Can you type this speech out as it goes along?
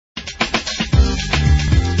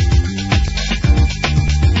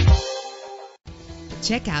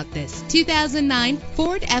Check out this 2009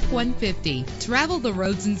 Ford F-150. Travel the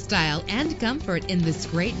roads in style and comfort in this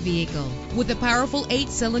great vehicle. With a powerful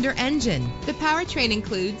 8-cylinder engine, the powertrain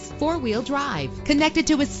includes 4-wheel drive, connected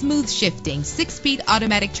to a smooth shifting 6-speed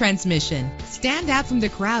automatic transmission. Stand out from the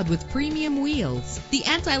crowd with premium wheels. The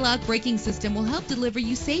anti-lock braking system will help deliver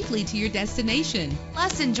you safely to your destination.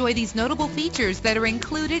 Plus, enjoy these notable features that are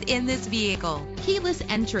included in this vehicle: keyless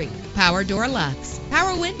entry, power door locks,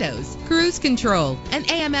 power windows, cruise control, an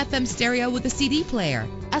AM/FM stereo with a CD player,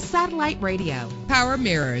 a satellite radio, power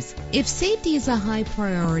mirrors. If safety is a high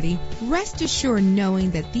priority, rest assured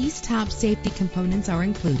knowing that these top safety components are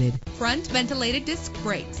included: front ventilated disc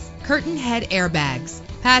brakes, curtain head airbags,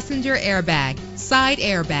 passenger airbag, side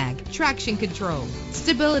airbag, traction control,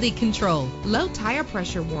 stability control, low tire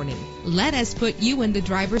pressure warning. Let us put you in the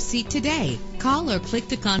driver's seat today. Call or click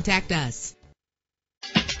to contact us.